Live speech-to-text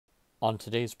On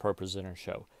today's ProPresenter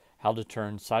show, how to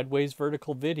turn sideways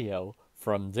vertical video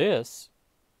from this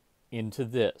into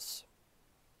this.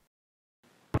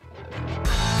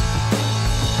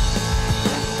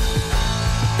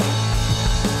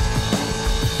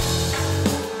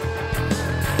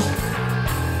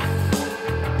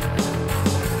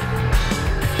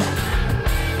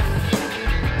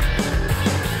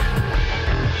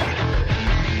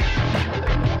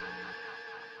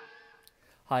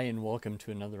 Hi, and welcome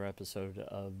to another episode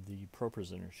of the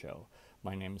ProPresenter show.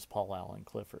 My name is Paul Allen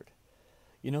Clifford.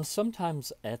 You know,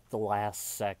 sometimes at the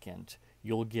last second,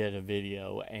 you'll get a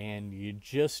video and you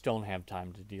just don't have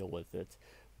time to deal with it,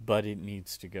 but it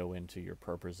needs to go into your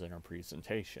ProPresenter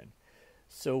presentation.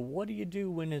 So what do you do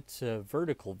when it's a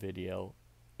vertical video?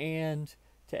 And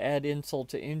to add insult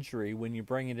to injury, when you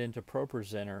bring it into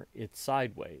ProPresenter, it's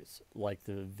sideways, like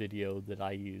the video that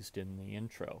I used in the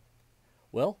intro.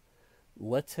 Well,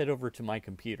 let's head over to my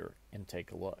computer and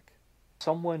take a look.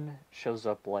 Someone shows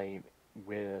up late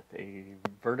with a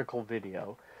vertical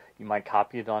video. You might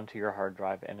copy it onto your hard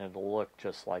drive and it'll look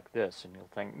just like this, and you'll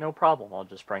think, no problem, I'll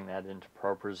just bring that into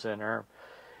ProPresenter.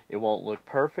 It won't look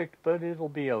perfect, but it'll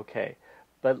be okay.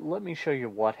 But let me show you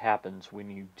what happens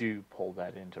when you do pull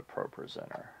that into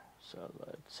ProPresenter. So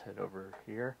let's head over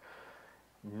here.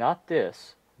 Not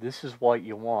this. This is what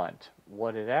you want.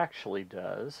 What it actually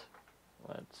does,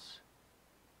 let's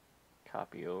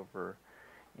copy over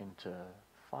into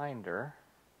Finder.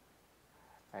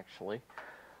 Actually,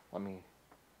 let me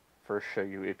first show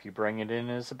you. If you bring it in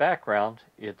as a background,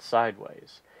 it's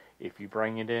sideways. If you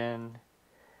bring it in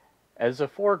as a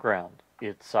foreground,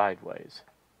 it's sideways.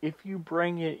 If you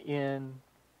bring it in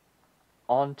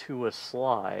onto a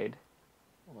slide,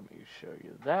 let me show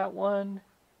you that one.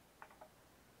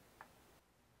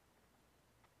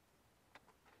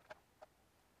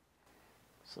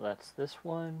 So that's this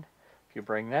one. If you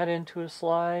bring that into a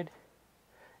slide,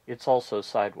 it's also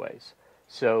sideways.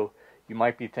 So you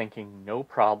might be thinking, no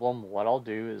problem, what I'll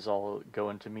do is I'll go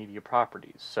into media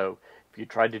properties. So if you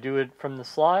tried to do it from the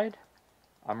slide,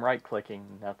 I'm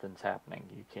right-clicking, nothing's happening.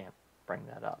 You can't bring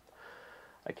that up.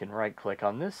 I can right-click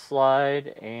on this slide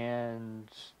and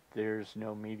there's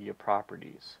no media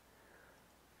properties.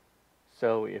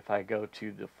 So if I go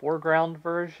to the foreground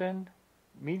version,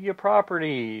 media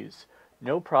properties,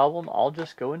 no problem, I'll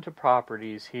just go into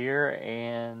properties here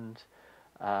and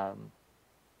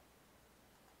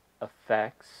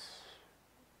effects,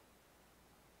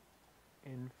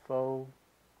 info.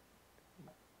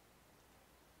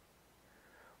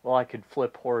 Well, I could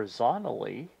flip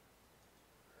horizontally,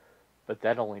 but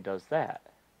that only does that.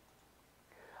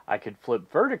 I could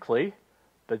flip vertically,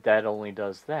 but that only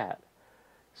does that.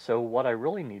 So what I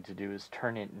really need to do is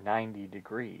turn it 90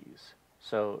 degrees.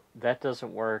 So that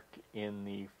doesn't work in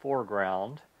the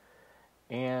foreground,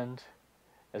 and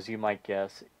as you might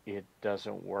guess, it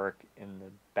doesn't work in the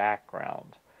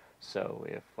background. So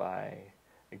if I,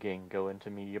 again, go into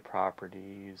media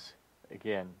properties,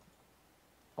 again,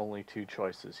 only two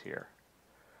choices here.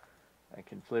 I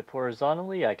can flip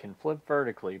horizontally, I can flip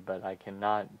vertically, but I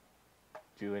cannot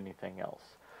do anything else.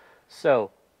 So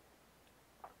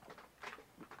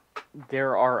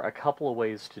there are a couple of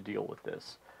ways to deal with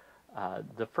this.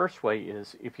 The first way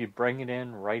is if you bring it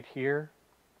in right here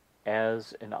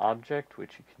as an object,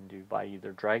 which you can do by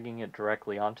either dragging it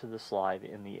directly onto the slide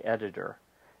in the editor,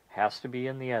 has to be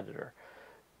in the editor,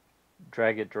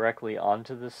 drag it directly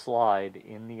onto the slide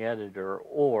in the editor,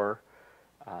 or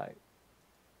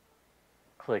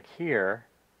click here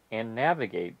and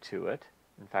navigate to it.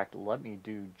 In fact, let me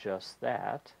do just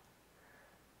that.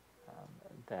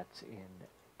 That's in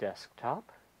desktop.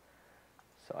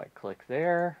 So I click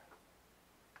there.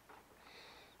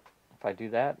 If I do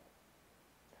that,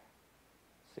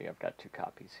 see, I've got two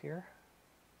copies here.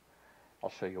 I'll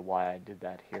show you why I did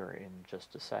that here in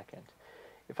just a second.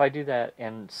 If I do that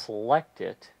and select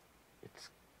it, it's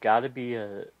got to be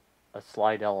a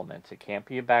slide element. It can't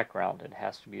be a background. It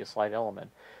has to be a slide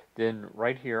element. Then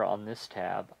right here on this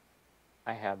tab,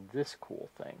 I have this cool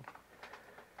thing.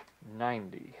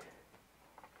 90.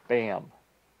 Bam.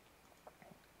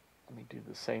 Let me do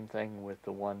the same thing with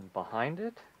the one behind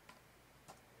it.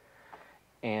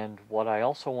 And what I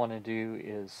also want to do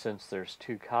is, since there's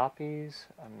two copies,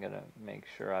 I'm going to make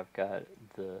sure I've got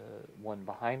the one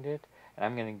behind it, and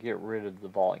I'm going to get rid of the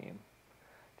volume.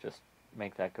 Just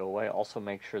make that go away. Also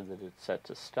make sure that it's set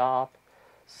to stop.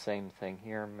 Same thing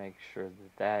here, make sure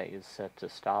that that is set to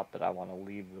stop, but I want to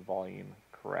leave the volume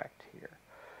correct here.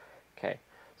 Okay,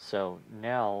 so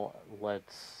now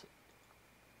let's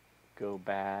go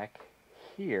back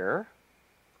here,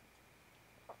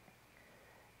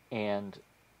 and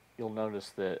you'll notice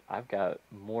that I've got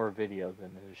more video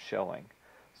than it is showing.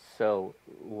 So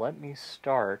let me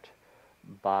start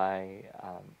by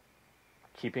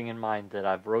keeping in mind that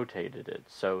I've rotated it.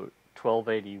 So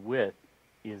 1280 width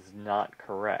is not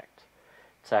correct.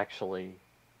 It's actually,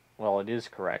 well, it is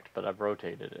correct, but I've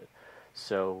rotated it.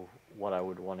 So what I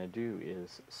would want to do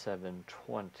is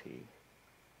 720.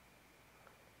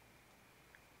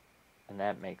 And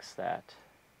that makes that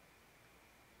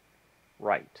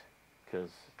right,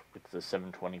 because it's a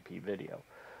 720p video.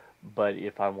 But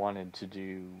if I wanted to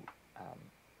do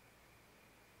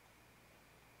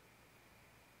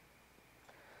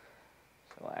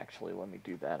so actually let me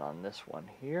do that on this one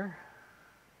here,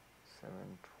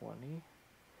 720.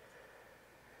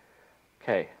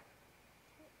 Okay,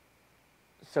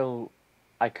 so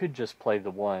I could just play the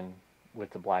one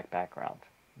with the black background,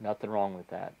 nothing wrong with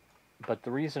that. But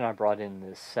the reason I brought in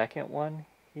this second one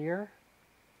here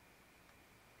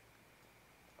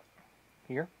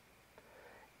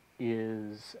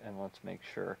is, and let's make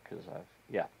sure, because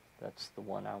yeah, that's the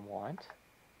one I want,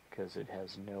 because it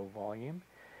has no volume,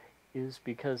 is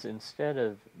because instead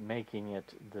of making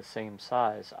it the same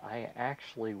size, I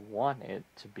actually want it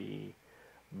to be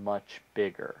much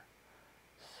bigger.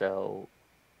 So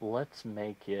let's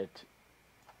make it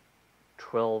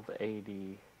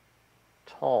 1280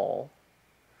 tall,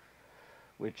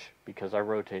 which, because I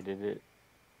rotated it,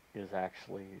 is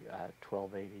actually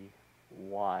 1280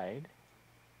 wide.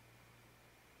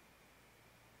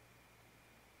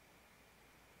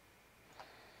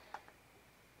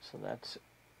 So that's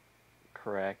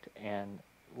correct, and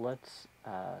let's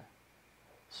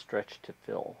stretch to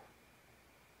fill.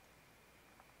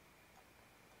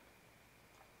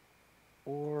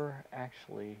 Or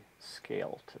actually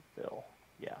scale to fill.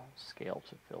 Yeah, scale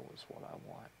to fill is what I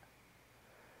want.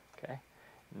 Okay,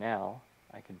 now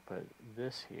I can put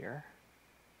this here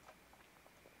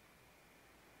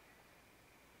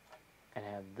and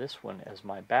have this one as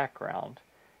my background.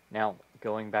 Now,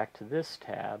 going back to this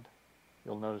tab,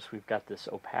 you'll notice we've got this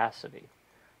opacity.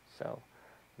 So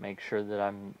make sure that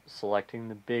I'm selecting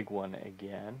the big one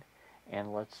again,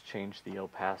 and let's change the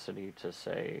opacity to,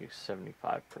 say,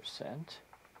 75%.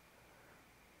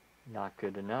 Not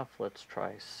good enough. Let's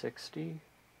try 60.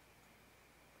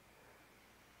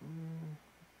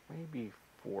 Maybe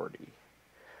 40.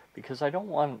 Because I don't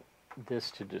want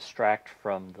this to distract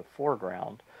from the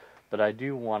foreground, but I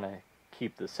do want to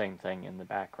keep the same thing in the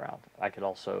background. I could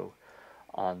also,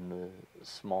 on the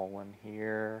small one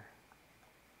here,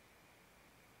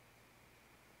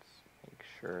 let's make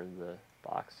sure the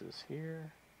box is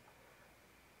here.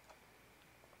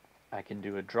 I can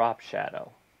do a drop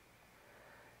shadow,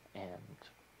 and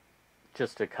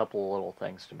just a couple little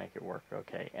things to make it work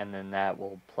okay, and then that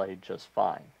will play just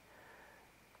fine.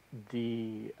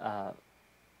 The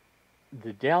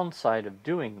downside of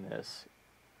doing this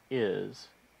is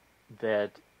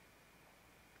that,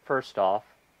 first off,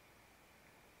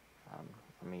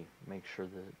 let me make sure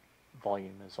the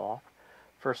volume is off.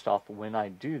 First off, when I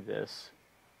do this,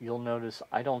 you'll notice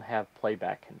I don't have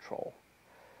playback control.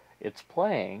 It's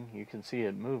playing, you can see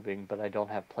it moving, but I don't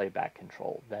have playback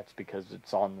control. That's because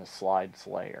it's on the slides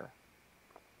layer.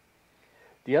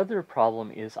 The other problem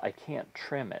is I can't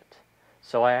trim it.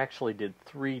 So I actually did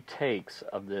 3 takes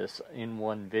of this in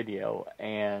one video,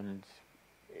 and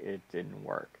it didn't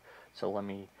work. So let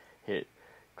me hit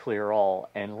clear all,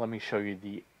 and let me show you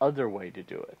the other way to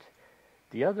do it.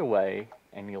 The other way,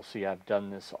 and you'll see I've done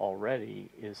this already,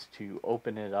 is to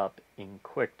open it up in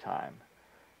QuickTime.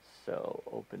 So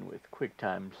open with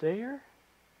QuickTime there,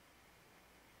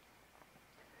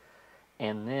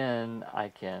 and then I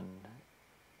can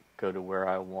go to where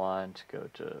I want, go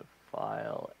to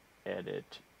File,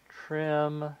 Edit,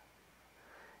 Trim,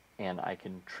 and I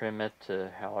can trim it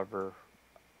to however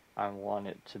I want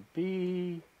it to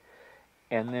be.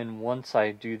 And then once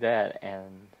I do that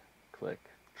and click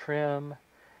Trim,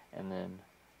 and then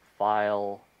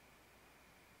File,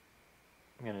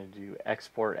 I'm going to do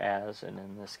Export As, and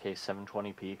in this case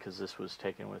 720p, because this was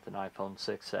taken with an iPhone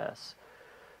 6s.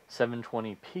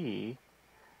 720p,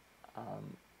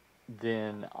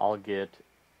 then I'll get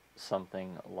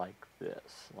something like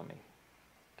this. Let me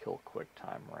kill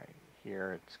QuickTime right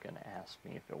here. It's going to ask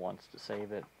me if it wants to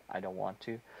save it. I don't want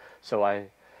to. So I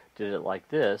did it like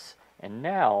this, and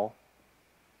now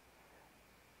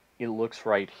it looks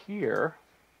right here.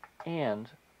 And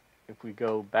if we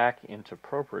go back into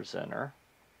ProPresenter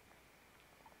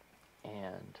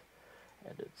and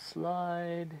edit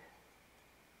slide,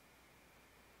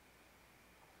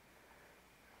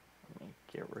 let me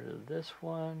get rid of this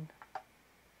one.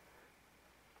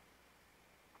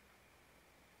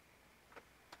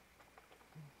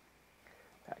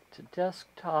 Back to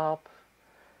desktop,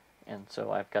 and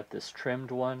so I've got this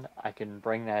trimmed one. I can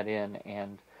bring that in,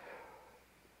 and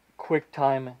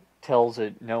QuickTime tells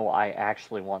it, no, I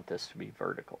actually want this to be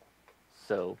vertical.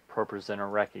 So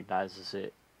ProPresenter recognizes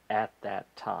it at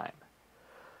that time.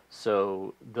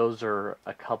 So those are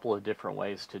a couple of different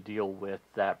ways to deal with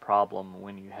that problem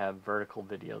when you have vertical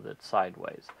video that's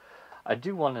sideways. I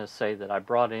do want to say that I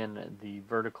brought in the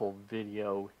vertical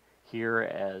video here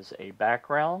as a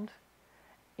background,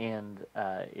 and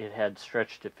it had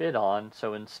stretch to fit on,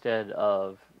 so instead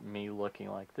of me looking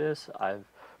like this, I've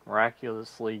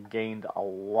miraculously gained a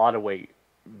lot of weight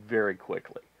very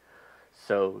quickly.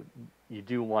 So you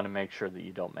do want to make sure that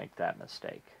you don't make that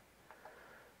mistake.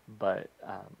 But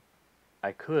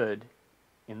I could,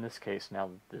 in this case, now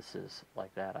that this is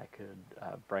like that, I could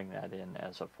bring that in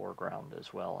as a foreground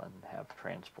as well and have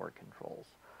transport controls,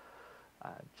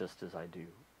 just as I do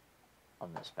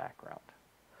on this background.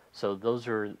 So those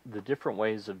are the different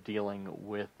ways of dealing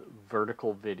with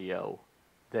vertical video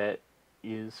that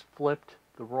is flipped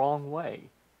the wrong way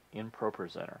in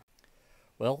ProPresenter.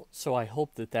 Well, so I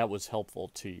hope that that was helpful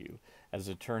to you. As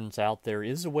it turns out, there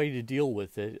is a way to deal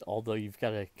with it, although you've got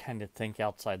to kind of think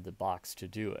outside the box to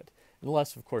do it.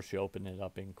 Unless, of course, you open it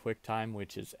up in QuickTime,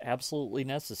 which is absolutely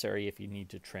necessary if you need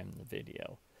to trim the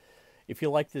video. If you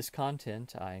like this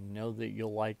content, I know that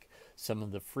you'll like some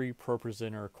of the free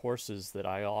ProPresenter courses that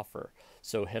I offer.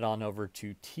 So head on over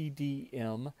to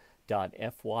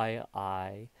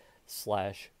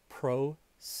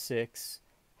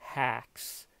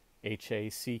tdm.fyi/pro6hacks,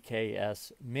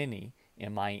 HACKS mini,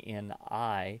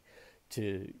 MINI,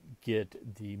 to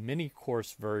get the mini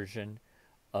course version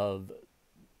of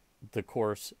the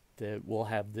course that will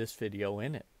have this video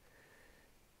in it.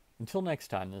 Until next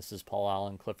time, this is Paul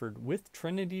Allen Clifford with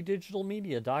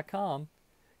TrinityDigitalMedia.com.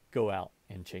 Go out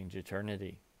and change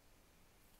eternity.